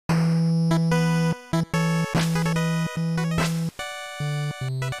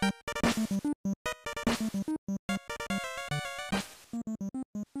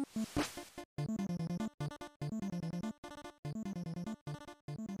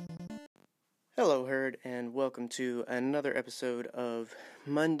Hello, Herd, and welcome to another episode of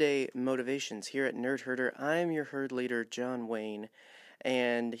Monday Motivations here at Nerd Herder. I'm your herd leader, John Wayne,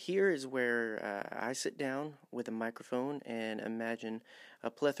 and here is where I sit down with a microphone and imagine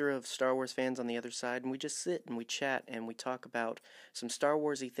a plethora of Star Wars fans on the other side, and we just sit and we chat and we talk about some Star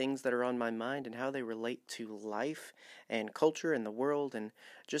Warsy things that are on my mind and how they relate to life and culture and the world and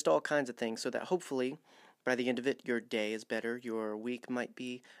just all kinds of things, so that hopefully by the end of it, your day is better, your week might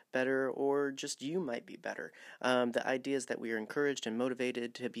be better, or just you might be better. The idea is that we are encouraged and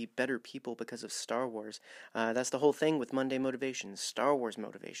motivated to be better people because of Star Wars. That's the whole thing with Monday Motivation, Star Wars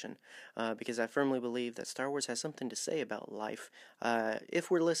motivation, because I firmly believe that Star Wars has something to say about life if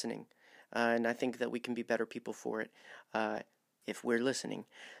we're listening. And I think that we can be better people for it if we're listening.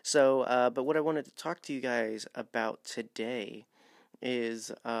 So, but what I wanted to talk to you guys about today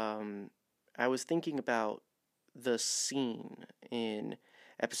is I was thinking about the scene in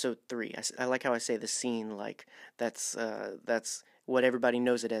episode 3. I like how I say the scene like that's what everybody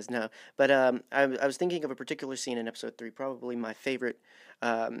knows it as now. But I was thinking of a particular scene in episode 3, probably my favorite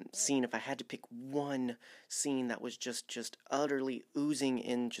scene. If I had to pick one scene that was just utterly oozing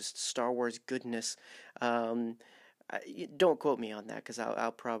in just Star Wars goodness. Don't quote me on that because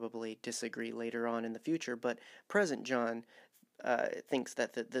I'll probably disagree later on in the future. But present John thinks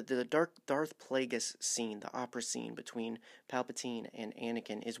that the Darth Plagueis scene, the opera scene between Palpatine and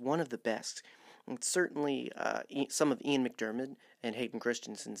Anakin, is one of the best. It's certainly some of Ian McDiarmid and Hayden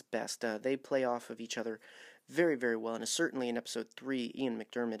Christensen's best. They play off of each other very, very well, and certainly in episode 3, Ian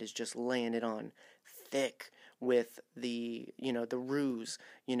McDiarmid is just laying it on thick with the ruse.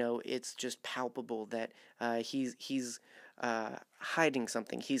 It's just palpable that he's hiding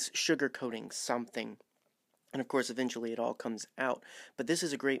something. He's sugarcoating something. And of course, eventually it all comes out. But this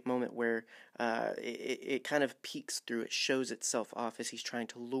is a great moment where it kind of peeks through. It shows itself off as he's trying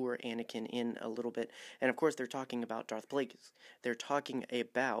to lure Anakin in a little bit. And of course, they're talking about Darth Plagueis. They're talking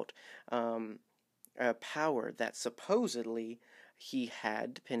about a power that supposedly he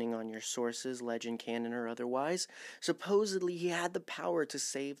had, depending on your sources, legend, canon, or otherwise. Supposedly he had the power to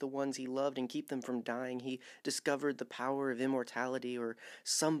save the ones he loved and keep them from dying. He discovered the power of immortality or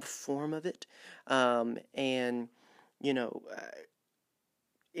some form of it. And,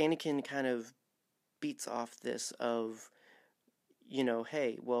 Anakin kind of beats off this of,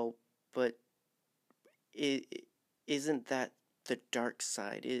 hey, well, but isn't that the dark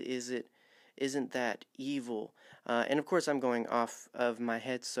side? Isn't that evil? And of course, I'm going off of my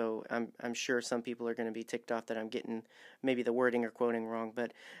head, so I'm sure some people are going to be ticked off that I'm getting maybe the wording or quoting wrong.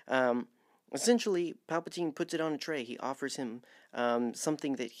 But essentially, Palpatine puts it on a tray. He offers him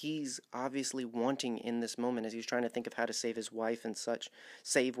something that he's obviously wanting in this moment, as he's trying to think of how to save his wife and such,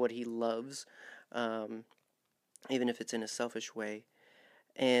 save what he loves, even if it's in a selfish way.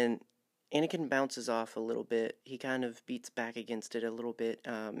 And Anakin bounces off a little bit. He kind of beats back against it a little bit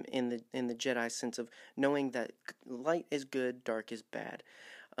in the Jedi sense of knowing that light is good, dark is bad.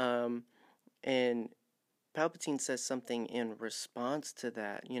 And Palpatine says something in response to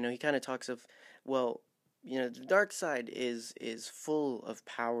that. He kind of talks of, well, the dark side is full of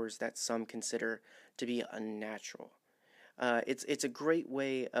powers that some consider to be unnatural. It's a great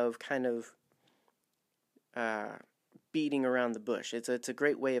way of kind of beating around the bush. It's a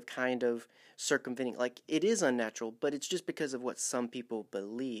great way of kind of circumventing, like, it is unnatural, but it's just because of what some people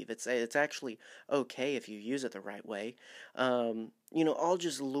believe. It's actually okay if you use it the right way. All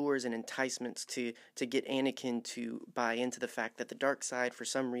just lures and enticements to get Anakin to buy into the fact that the dark side, for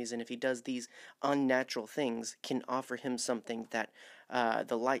some reason, if he does these unnatural things, can offer him something that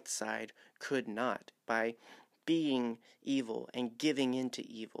the light side could not. By being evil and giving into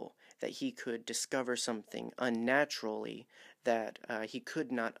evil, that he could discover something unnaturally that he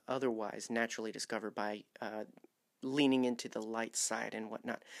could not otherwise naturally discover by leaning into the light side and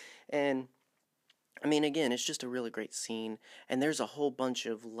whatnot. And I mean, again, it's just a really great scene, and there's a whole bunch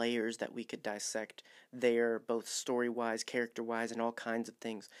of layers that we could dissect there, both story-wise, character-wise, and all kinds of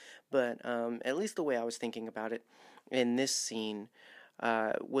things. But at least the way I was thinking about it in this scene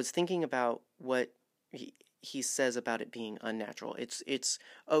was thinking about what he says about it being unnatural. It's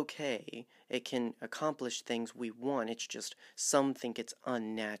okay. It can accomplish things we want. It's just some think it's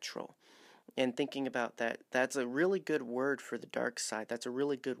unnatural. And thinking about that, that's a really good word for the dark side. That's a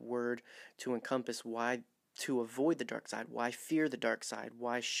really good word to encompass why to avoid the dark side, why fear the dark side,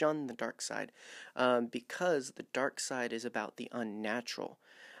 why shun the dark side. Because the dark side is about the unnatural.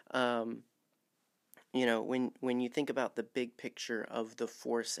 When you think about the big picture of the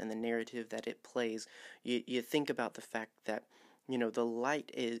Force and the narrative that it plays, you think about the fact that, the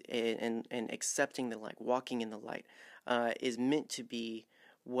light is, and accepting the light, walking in the light, is meant to be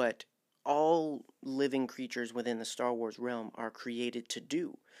what all living creatures within the Star Wars realm are created to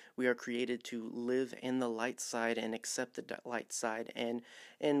do. We are created to live in the light side and accept the light side, and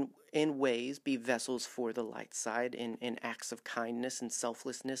in ways be vessels for the light side in acts of kindness and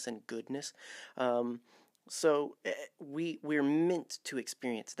selflessness and goodness. Um, we're meant to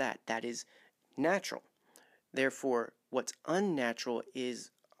experience that. That is natural. Therefore, what's unnatural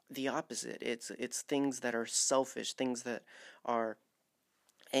is the opposite. It's things that are selfish, things that are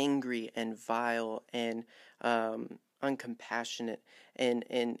angry and vile and uncompassionate, and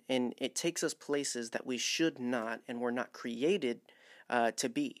it takes us places that we should not and were not created to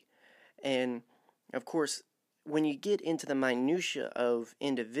be. And of course, when you get into the minutia of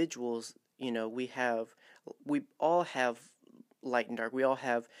individuals, we all have light and dark. We all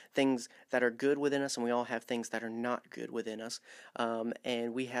have things that are good within us, and we all have things that are not good within us.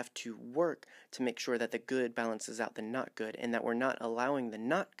 And we have to work to make sure that the good balances out the not good, and that we're not allowing the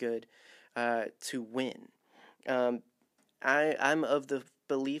not good to win. Um, I'm of the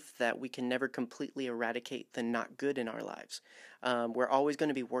belief that we can never completely eradicate the not good in our lives. We're always going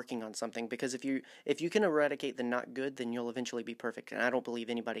to be working on something, because if you can eradicate the not good, then you'll eventually be perfect. And I don't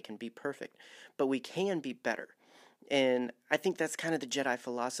believe anybody can be perfect, but we can be better. And I think that's kind of the Jedi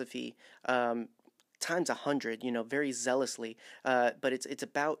philosophy, times 100, very zealously. But it's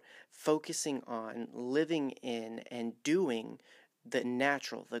about focusing on living in and doing the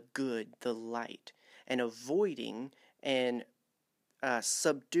natural, the good, the light, and avoiding and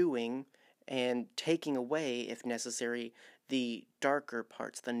subduing and taking away, if necessary, the darker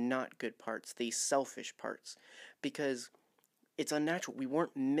parts, the not good parts, the selfish parts, because it's unnatural. We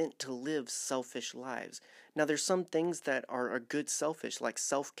weren't meant to live selfish lives. Now, there's some things that are good selfish, like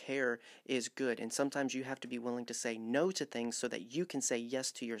self-care is good, and sometimes you have to be willing to say no to things so that you can say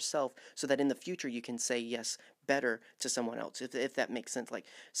yes to yourself, so that in the future you can say yes better to someone else, if that makes sense. Like,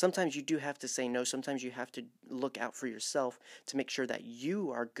 sometimes you do have to say no, sometimes you have to look out for yourself to make sure that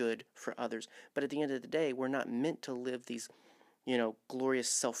you are good for others. But at the end of the day, we're not meant to live these, glorious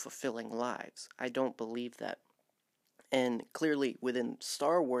self-fulfilling lives. I don't believe that. And clearly, within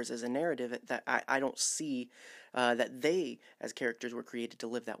Star Wars as a narrative, that I don't see that they, as characters, were created to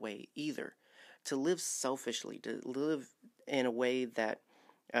live that way either. To live selfishly, to live in a way that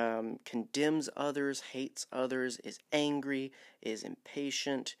condemns others, hates others, is angry, is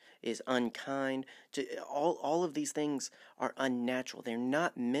impatient, is unkind. All of these things are unnatural. They're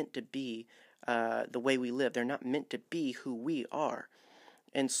not meant to be the way we live. They're not meant to be who we are.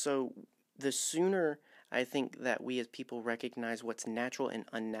 And so, the sooner I think that we as people recognize what's natural and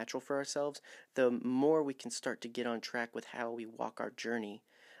unnatural for ourselves, the more we can start to get on track with how we walk our journey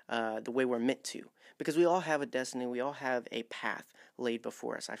the way we're meant to. Because we all have a destiny, we all have a path laid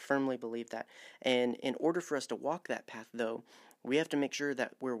before us. I firmly believe that. And in order for us to walk that path, though, we have to make sure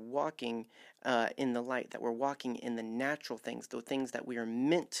that we're walking in the light, that we're walking in the natural things, the things that we are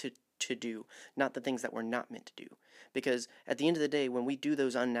meant to do, not the things that we're not meant to do. Because at the end of the day, when we do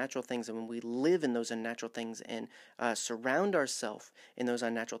those unnatural things and when we live in those unnatural things and surround ourselves in those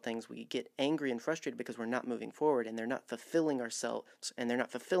unnatural things, we get angry and frustrated because we're not moving forward and they're not fulfilling ourselves and they're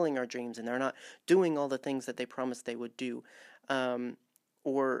not fulfilling our dreams and they're not doing all the things that they promised they would do.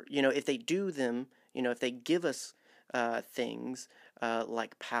 Or, if they do them, if they give us things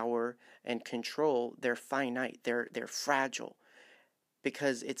like power and control, they're finite, they're fragile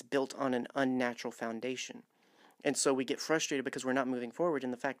because it's built on an unnatural foundation. And so we get frustrated because we're not moving forward,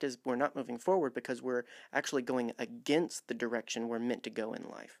 and the fact is we're not moving forward because we're actually going against the direction we're meant to go in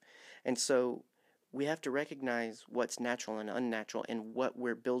life. And so we have to recognize what's natural and unnatural and what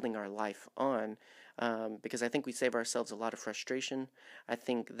we're building our life on, because I think we save ourselves a lot of frustration. I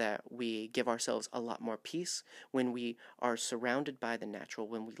think that we give ourselves a lot more peace when we are surrounded by the natural,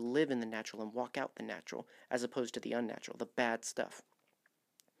 when we live in the natural and walk out the natural, as opposed to the unnatural, the bad stuff.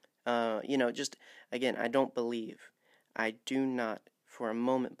 Just again, I do not for a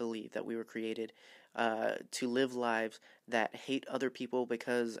moment believe that we were created to live lives that hate other people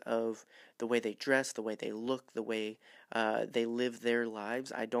because of the way they dress, the way they look, the way they live their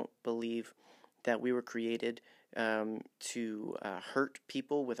lives. I don't believe that we were created to hurt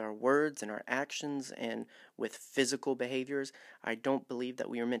people with our words and our actions and with physical behaviors. I don't believe that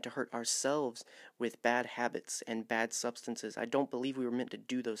we were meant to hurt ourselves with bad habits and bad substances. I don't believe we were meant to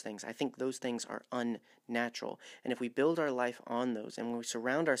do those things. I think those things are unnatural. And if we build our life on those and when we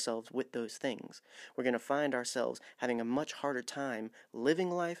surround ourselves with those things, we're going to find ourselves having a much harder time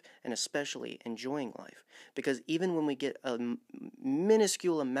living life and especially enjoying life. Because even when we get a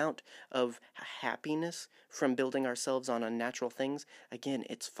minuscule amount of happiness from building ourselves on unnatural things, again,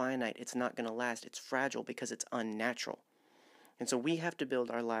 it's finite, it's not going to last, it's fragile because it's unnatural. And so we have to build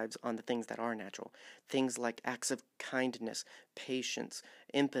our lives on the things that are natural. Things like acts of kindness, patience,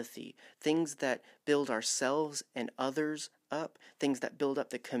 empathy, things that build ourselves and others up, things that build up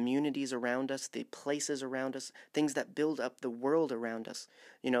the communities around us, the places around us, things that build up the world around us.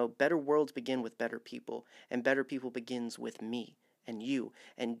 Better worlds begin with better people, and better people begins with me and you,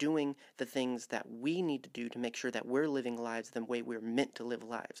 and doing the things that we need to do to make sure that we're living lives the way we're meant to live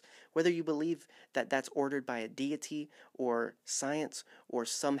lives. Whether you believe that that's ordered by a deity or science or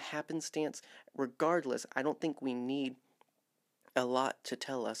some happenstance, regardless, I don't think we need a lot to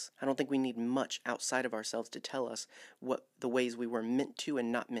tell us. I don't think we need much outside of ourselves to tell us what the ways we were meant to and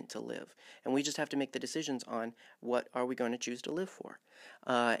not meant to live. And we just have to make the decisions on what are we going to choose to live for.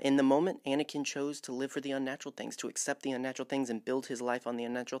 In the moment, Anakin chose to live for the unnatural things, to accept the unnatural things and build his life on the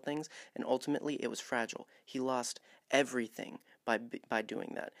unnatural things, and ultimately it was fragile. He lost everything by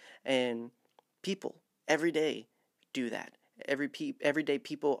doing that. And people every day do that. Every day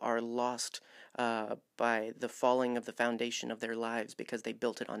people are lost by the falling of the foundation of their lives because they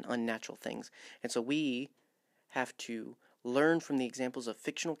built it on unnatural things. And so we have to learn from the examples of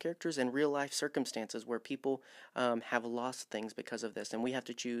fictional characters and real life circumstances where people have lost things because of this. And we have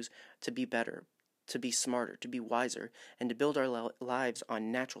to choose to be better, to be smarter, to be wiser, and to build our lives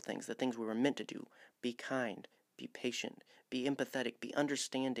on natural things, the things we were meant to do. Be kind, be patient, be empathetic, be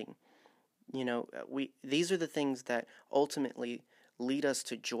understanding. These are the things that ultimately lead us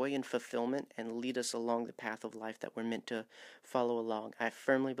to joy and fulfillment and lead us along the path of life that we're meant to follow along. I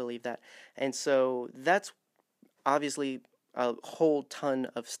firmly believe that. And so that's obviously a whole ton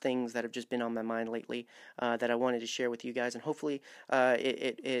of things that have just been on my mind lately that I wanted to share with you guys. And hopefully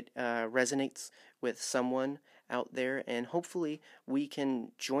it resonates with someone out there. And hopefully we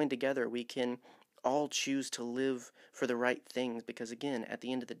can join together. We can all choose to live for the right things, because again, at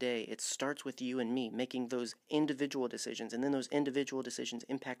the end of the day, it starts with you and me making those individual decisions, and then those individual decisions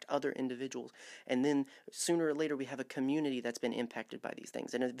impact other individuals, and then sooner or later we have a community that's been impacted by these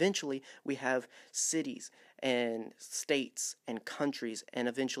things, and eventually we have cities and states and countries, and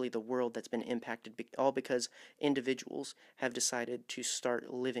eventually the world that's been impacted, all because individuals have decided to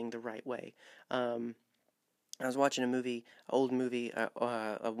start living the right way. I was watching an old movie,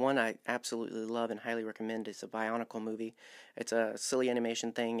 one I absolutely love and highly recommend. It's a Bionicle movie. It's a silly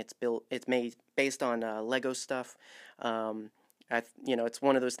animation thing. It's made based on Lego stuff. It's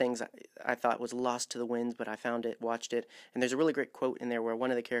one of those things I thought was lost to the winds, but I found it, watched it, and there's a really great quote in there where one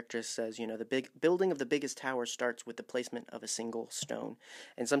of the characters says, the big building of the biggest tower starts with the placement of a single stone.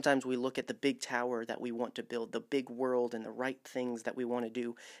 And sometimes we look at the big tower that we want to build, the big world and the right things that we want to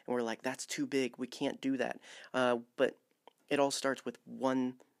do, and we're like, that's too big, we can't do that. But it all starts with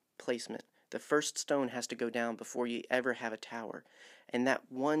one placement. The first stone has to go down before you ever have a tower. And that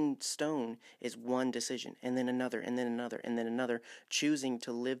one stone is one decision, and then another, and then another, and then another, choosing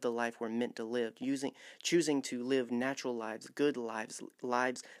to live the life we're meant to live, choosing to live natural lives, good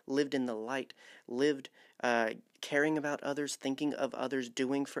lives lived in the light, lived caring about others, thinking of others,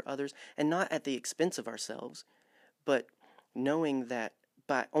 doing for others, and not at the expense of ourselves, but knowing that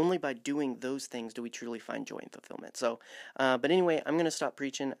only by doing those things do we truly find joy and fulfillment. So, but anyway, I'm going to stop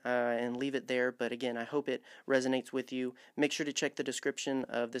preaching and leave it there. But again, I hope it resonates with you. Make sure to check the description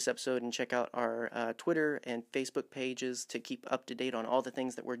of this episode and check out our Twitter and Facebook pages to keep up to date on all the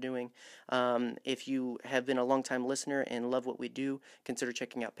things that we're doing. If you have been a long-time listener and love what we do, consider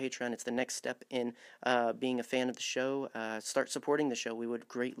checking out Patreon. It's the next step in being a fan of the show. Start supporting the show. We would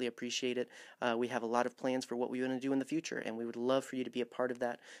greatly appreciate it. We have a lot of plans for what we want to do in the future, and we would love for you to be a part of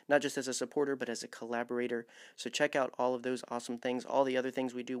that, not just as a supporter, but as a collaborator. So check out all of those awesome things, all the other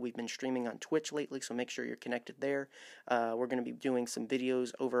things we do. We've been streaming on Twitch lately, so make sure you're connected there. We're going to be doing some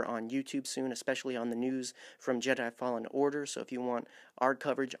videos over on YouTube soon, especially on the news from Jedi Fallen Order. So if you want our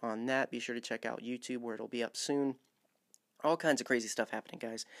coverage on that, be sure to check out YouTube, where it'll be up soon. All kinds of crazy stuff happening,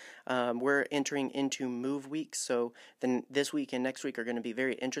 guys. We're entering into move week, so then this week and next week are going to be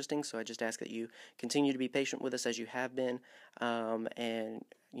very interesting, so I just ask that you continue to be patient with us as you have been, and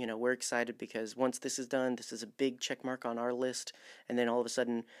we're excited because once this is done, this is a big check mark on our list, and then all of a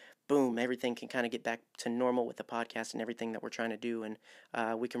sudden, boom, everything can kind of get back to normal with the podcast and everything that we're trying to do, and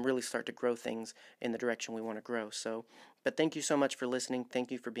we can really start to grow things in the direction we want to grow. So, but thank you so much for listening.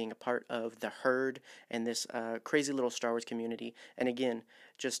 Thank you for being a part of the herd and this crazy little Star Wars community. And again,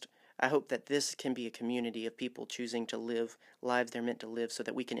 I hope that this can be a community of people choosing to live lives they're meant to live, so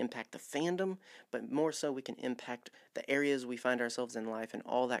that we can impact the fandom, but more so we can impact the areas we find ourselves in life and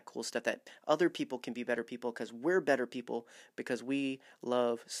all that cool stuff, that other people can be better people because we're better people because we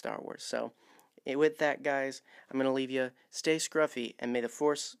love Star Wars. So with that, guys, I'm going to leave you. Stay scruffy, and may the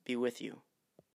Force be with you.